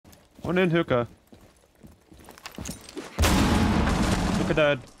One in hookah. Hookah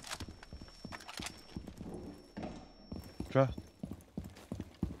dead. Draw.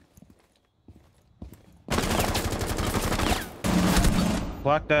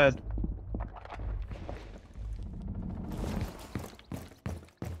 Black dead.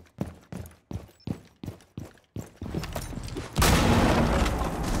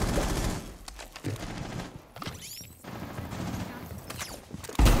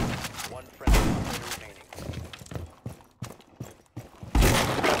 One friendly remaining.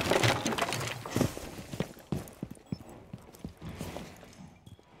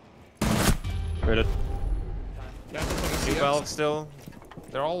 Rated. New valve still.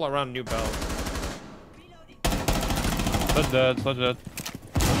 They're all around new valve. That's dead. That's dead.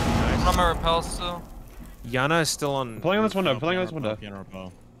 Nice. I'm gonna repel still. Yana is still on. Playing on this window. Playing on this window.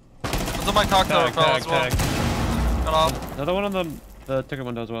 One's on my cocktail repel as well. Got off. Another one on the ticket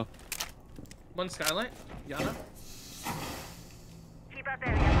window as well. One skylight. Yana.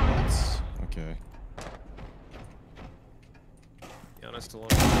 Okay. Yana's still on.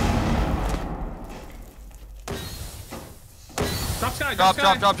 Drop sky. Drop,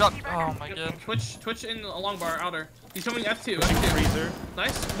 sky. drop. Oh my god. Twitch in a long bar outer. He's coming F2. Pushing F2. freezer.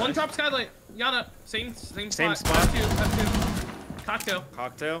 Nice. One drop skylight. Yana. Same spot. spot. F2. Cocktail.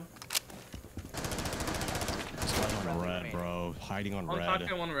 Cocktail. Hiding on red, bro. Hiding on One red.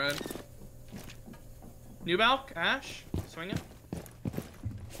 cocktail, one red. New Balk, Ash. Swing it.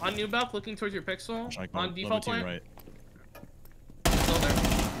 On new Balk, looking towards your pixel. On default point. Right. Still there.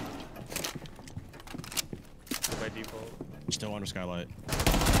 By default. Still under skylight.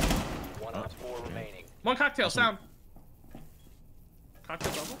 One on 4 remaining. One cocktail, sound.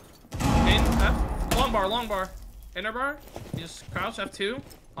 Cocktail double. In, F. Long bar. Inner bar. You just crouch, F2.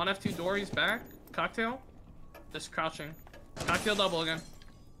 On F2 door, he's back. Cocktail. Just crouching. Cocktail double again.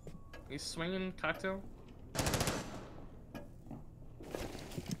 He's swinging cocktail.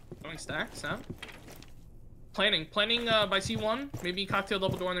 Going stack, sound. Planning by C1. Maybe cocktail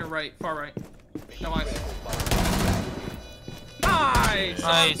double door on their right, far right. No eyes. Nice!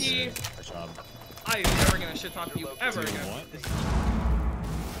 Nice. Good job. I am never gonna shit talk you ever again. What?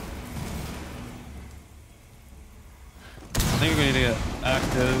 I think we need to get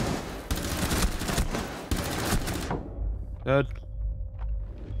active. Dead.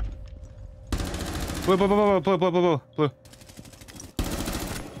 Blue.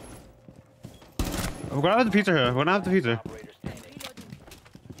 We're gonna have the pizza here. We're gonna have the pizza. Operator standing.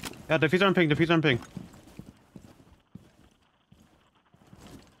 Yeah, diffuser on ping.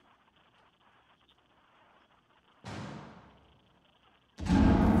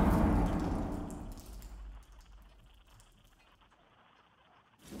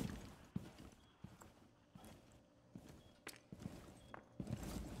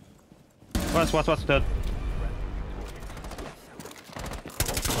 What's dead?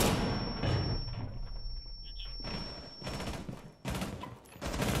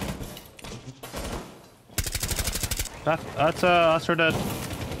 That's Oscar dead.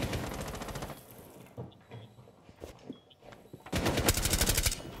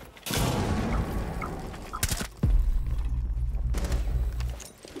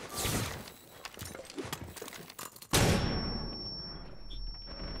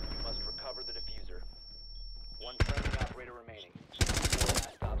 Must recover the diffuser. One friendly operator remaining.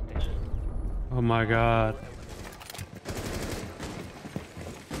 Last stop standing. Oh my god.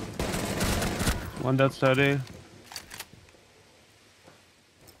 One dead steady.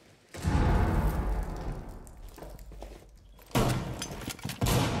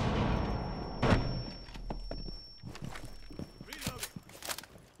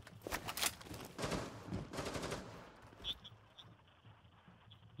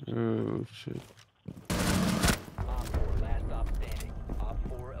 Oh shit. Op 4, last stop standing. Op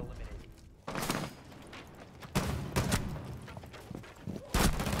 4 eliminated.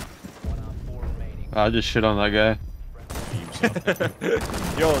 One Op 4 remaining. I just shit on that guy.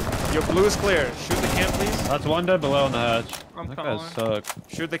 Yo, blue is clear. Shoot the cam, please. That's one dead below on the hatch. I'm That guy calling. sucks.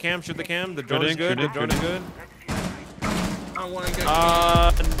 Shoot the cam. The drone is Shooting, good. The drone is good. I don't want to get.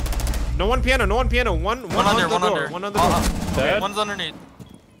 No one piano. One under, on the one door. under. One on the door. Dead. One's underneath.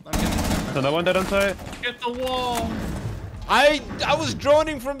 I'm getting There's another one dead on site. Get the wall. I was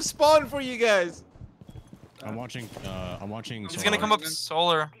droning from spawn for you guys. I'm watching. He's solar. gonna come up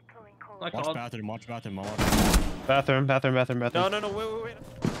solar. Like Watch all. bathroom. Bathroom. No. Wait.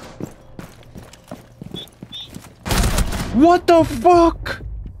 What the fuck?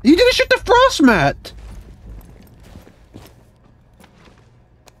 You didn't shoot the frost mat!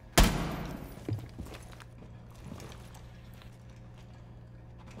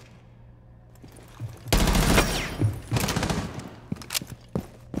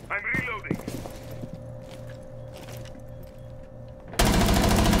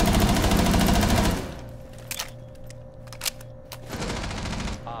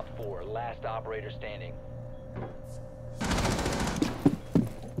 4, last operator standing.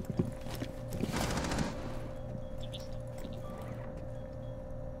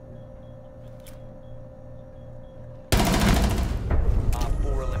 Op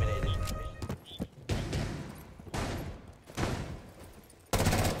 4 eliminated.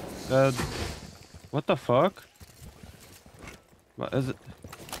 What the fuck? What is it?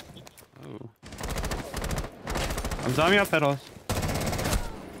 Oh. I'm zombie up pedals.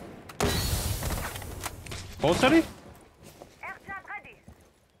 Hold steady?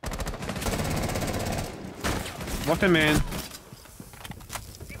 Walked in, man. The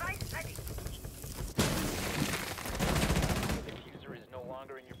diffuser is no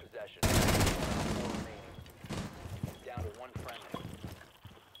longer in your possession. Op 4 remaining. Down to 1 friendly.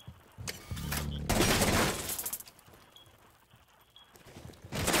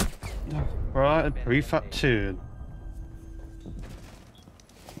 Right, refat 2.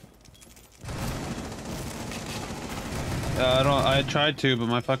 I tried to, but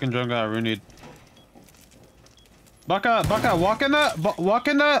my fucking drone got ruined. Baka, walk in that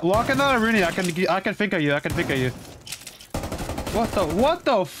Rooney. I can think of you. What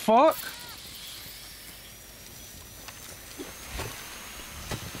the fuck?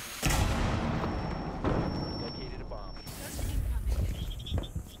 Located a bomb.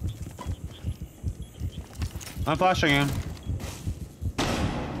 I'm flashing him.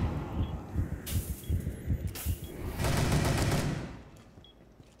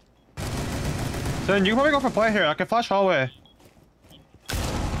 Then you can probably go for play here. I can flash hallway.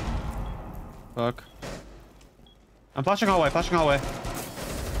 Fuck. I'm flashing hallway.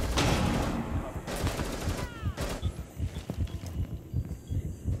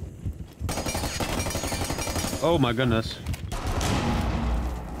 Oh my goodness.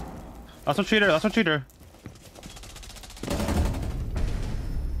 That's a cheater. Op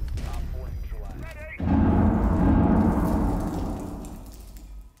 4 neutralized.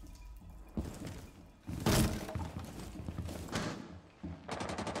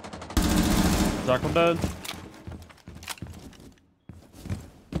 Zackle dead.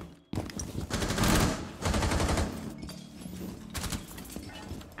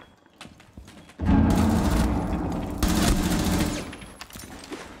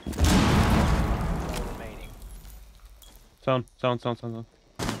 Sound.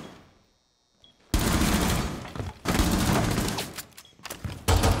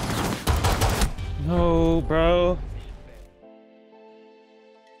 No, bro.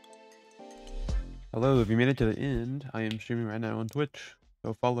 Hello, if you made it to the end, I am streaming right now on Twitch.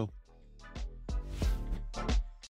 Go follow.